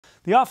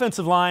The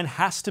offensive line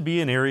has to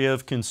be an area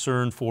of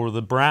concern for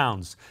the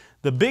Browns.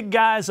 The big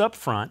guys up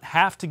front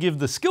have to give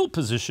the skill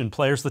position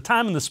players the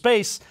time and the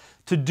space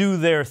to do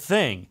their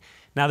thing.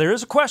 Now, there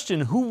is a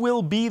question, who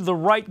will be the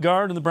right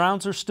guard, and the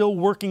Browns are still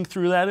working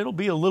through that. It'll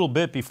be a little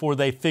bit before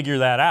they figure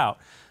that out.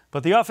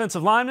 But the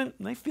offensive linemen,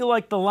 they feel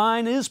like the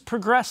line is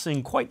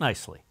progressing quite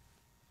nicely.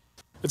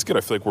 It's good.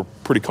 I feel like we're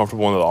pretty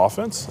comfortable in the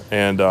offense.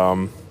 And,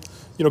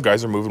 you know,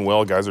 guys are moving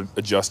well. Guys are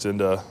adjusting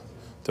to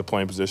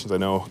playing positions. I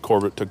know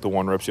Corbett took the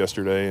 1 reps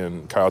yesterday,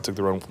 and Kyle took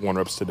the 1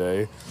 reps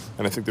today.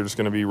 And I think they're just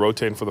going to be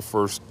rotating for the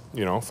first,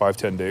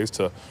 5-10 days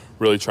to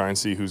really try and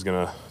see who's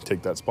going to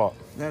take that spot.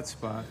 That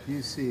spot,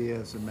 you see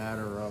as a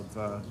matter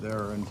of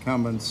their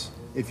incumbents,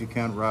 if you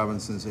count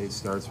Robinson's 8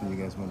 starts when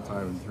you guys went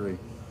 5-3.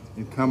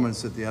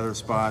 Incumbents at the other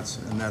spots,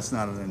 and that's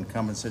not an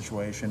incumbent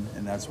situation,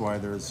 and that's why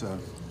there's an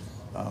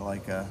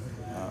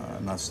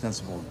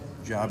ostensible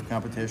job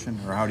competition,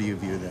 or how do you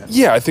view that?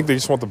 Yeah, I think they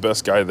just want the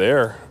best guy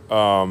there.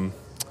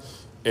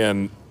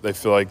 And they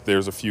feel like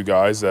there's a few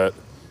guys that,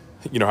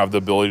 have the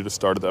ability to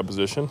start at that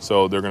position.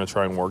 So they're going to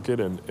try and work it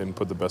and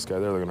put the best guy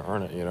there. They're going to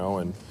earn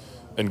it,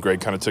 And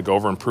Greg kind of took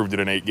over and proved it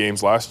in 8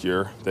 games last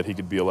year that he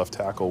could be a left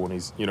tackle when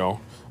he's,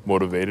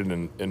 motivated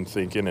and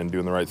thinking and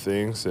doing the right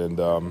things. And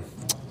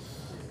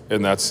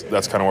that's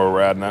kind of where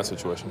we're at in that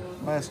situation.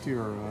 Last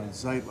year,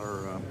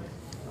 Zeitler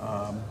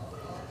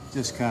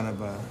just kind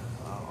of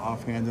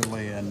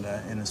offhandedly and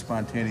in a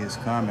spontaneous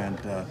comment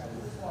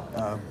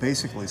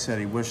basically said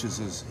he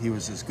wishes he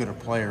was as good a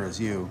player as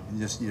you.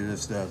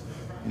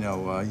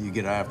 You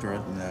get after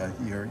it,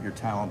 and your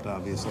talent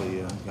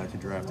obviously got you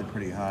drafted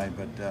pretty high.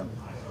 But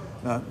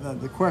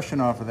the question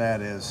off of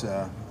that is,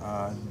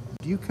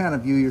 do you kind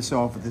of view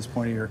yourself at this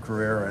point of your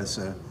career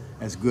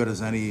as good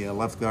as any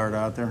left guard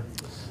out there?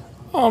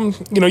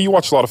 You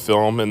watch a lot of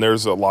film, and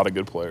there's a lot of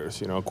good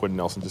players. Quentin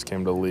Nelson just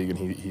came to the league, and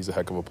he's a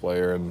heck of a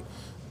player.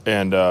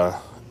 And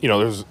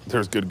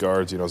there's good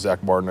guards.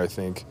 Zach Martin, I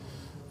think,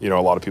 a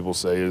lot of people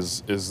say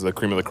is the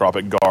cream of the crop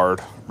at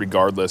guard,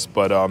 regardless.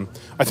 But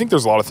I think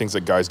there's a lot of things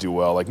that guys do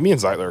well. Like me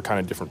and Zeitler are kind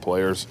of different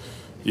players.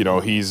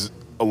 He's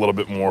a little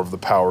bit more of the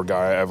power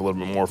guy. I have a little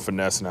bit more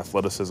finesse and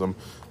athleticism.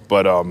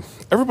 But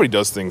everybody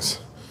does things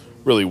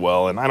really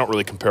well, and I don't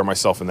really compare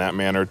myself in that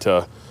manner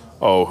to,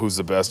 who's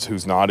the best,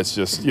 who's not. It's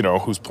just,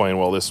 who's playing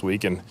well this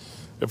week. And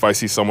if I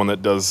see someone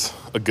that does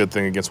a good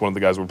thing against one of the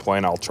guys we're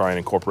playing, I'll try and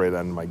incorporate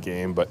that in my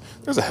game. But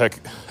there's a heck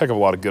of a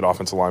lot of good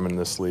offensive linemen in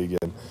this league,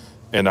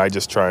 and I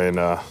just try and,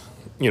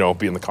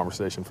 be in the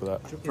conversation for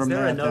that. From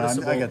that,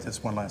 I got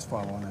this one last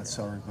follow on that,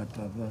 sorry, but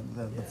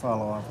the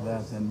follow off of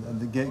that,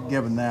 and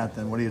given that,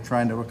 then what are you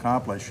trying to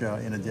accomplish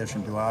in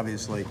addition to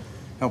obviously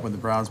helping the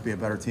Browns be a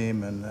better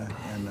team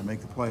and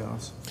make the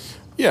playoffs?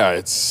 Yeah,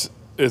 it's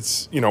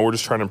we're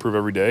just trying to improve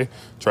every day,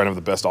 trying to have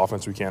the best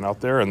offense we can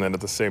out there, and then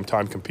at the same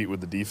time compete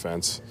with the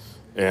defense,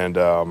 and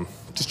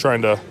just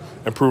trying to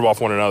improve off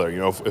one another.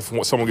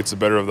 If someone gets the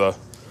better of the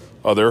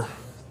other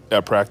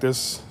at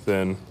practice,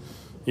 then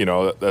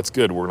that's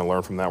good. We're going to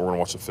learn from that. We're going to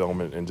watch the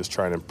film and just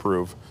try and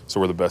improve so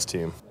we're the best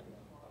team.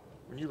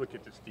 When you look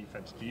at this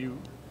defense,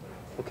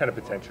 what kind of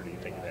potential do you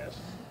think it has?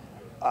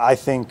 I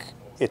think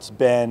it's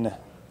been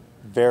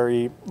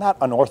very, not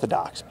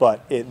unorthodox,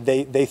 but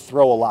they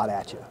throw a lot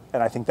at you.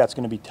 And I think that's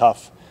going to be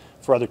tough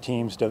for other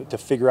teams to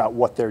figure out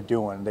what they're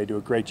doing. They do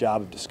a great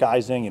job of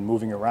disguising and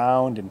moving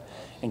around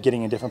and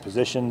getting in different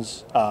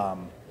positions.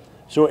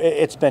 So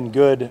it's been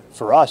good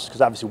for us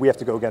because obviously we have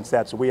to go against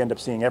that, so we end up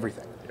seeing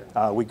everything.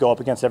 We go up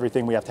against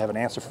everything. We have to have an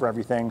answer for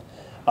everything.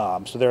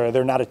 So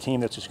they're not a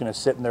team that's just going to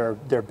sit in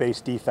their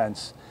base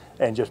defense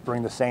and just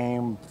bring the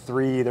same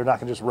 3. They're not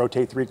going to just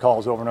rotate 3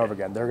 calls over and over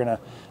again. They're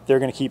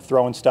going to keep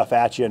throwing stuff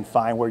at you and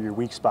find where your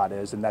weak spot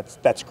is, and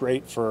that's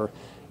great for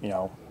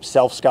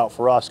self-scout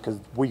for us because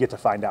we get to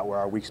find out where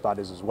our weak spot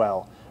is as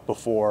well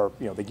before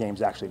the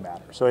games actually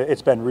matter. So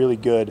it's been really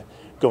good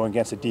going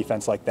against a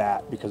defense like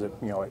that because it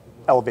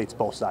elevates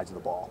both sides of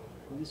the ball.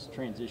 This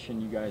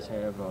transition you guys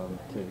have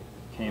to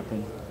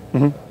Campen,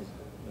 a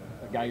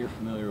guy you're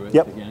familiar with,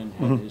 again,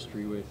 had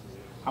history with.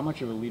 How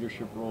much of a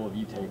leadership role have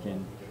you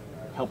taken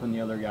helping the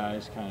other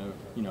guys kind of,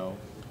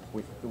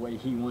 with the way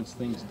he wants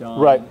things done,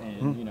 right.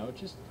 And,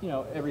 just,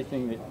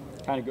 everything that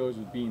kind of goes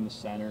with being the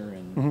center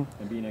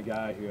and being a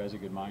guy who has a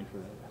good mind for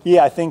it?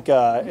 Yeah, I think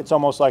it's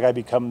almost like I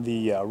become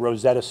the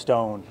Rosetta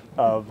Stone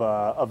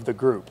of the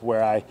group,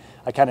 where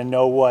I kind of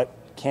know what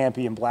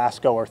Campy and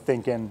Blasco are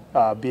thinking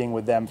being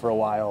with them for a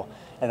while,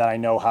 and then I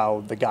know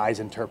how the guys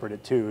interpret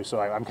it too. So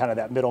I'm kind of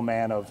that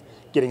middleman of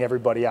getting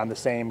everybody on the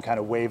same kind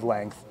of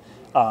wavelength.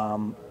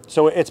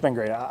 So it's been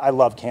great. I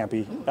love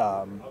Campy.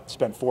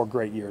 Spent 4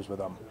 great years with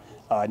him.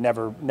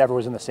 Never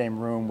was in the same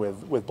room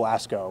with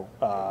Blasco,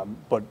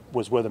 but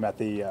was with him at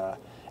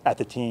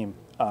the team.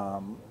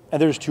 And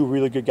there's 2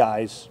 really good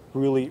guys,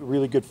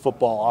 really good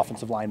football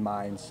offensive line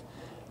minds,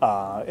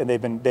 and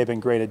they've been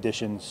great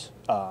additions.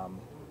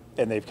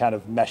 And they've kind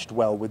of meshed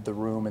well with the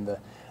room and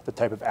the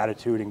type of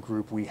attitude and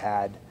group we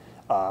had.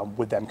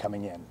 with them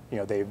coming in. You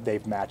know,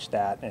 they've matched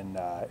that, and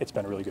it's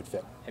been a really good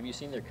fit. Have you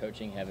seen their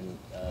coaching having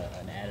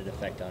an added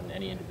effect on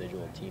any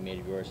individual teammate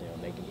of yours,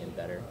 making him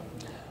better?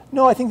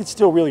 No, I think it's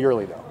still really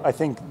early though. I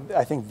think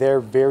they're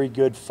very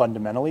good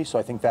fundamentally, so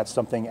I think that's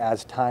something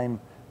as time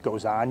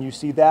goes on, you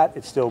see that.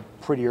 It's still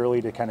pretty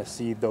early to kind of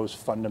see those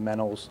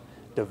fundamentals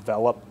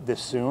develop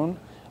this soon.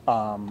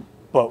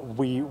 But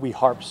we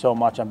harp so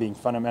much on being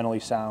fundamentally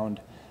sound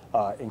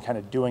and kind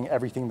of doing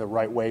everything the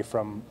right way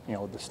from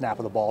the snap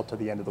of the ball to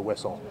the end of the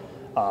whistle.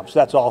 So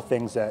that's all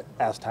things that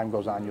as time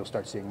goes on, you'll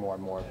start seeing more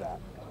and more of that.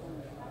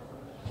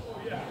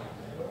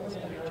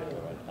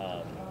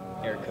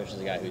 Eric Kush is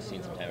a guy who's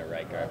seen some time at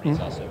right guard, but he's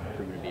also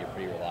proven to be a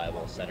pretty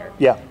reliable center.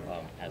 Yeah.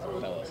 As a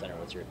fellow center,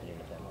 what's your opinion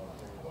of him?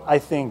 I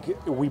think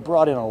we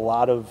brought in a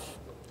lot of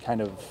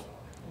kind of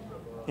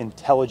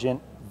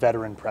intelligent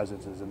veteran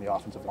presences in the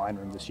offensive line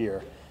room this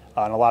year.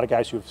 And a lot of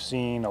guys who have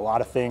seen a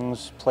lot of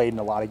things, played in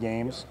a lot of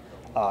games.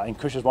 And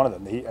Kush is one of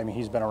them.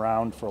 He's been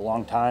around for a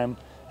long time,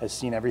 has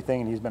seen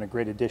everything, and he's been a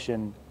great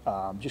addition,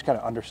 just kind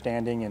of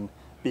understanding and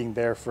being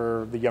there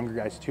for the younger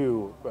guys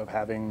too, of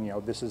having,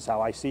 this is how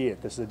I see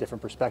it, this is a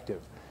different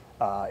perspective.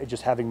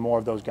 Just having more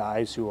of those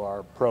guys who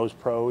are pros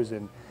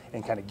and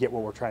kind of get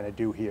what we're trying to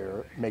do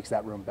here makes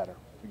that room better.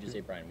 Would you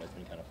say Brian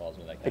Wisman kind of falls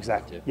into that category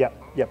Exactly. too?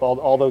 Yep.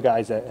 All those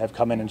guys that have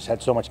come in and just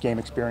had so much game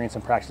experience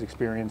and practice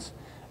experience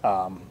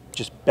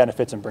just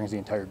benefits and brings the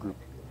entire group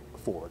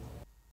forward.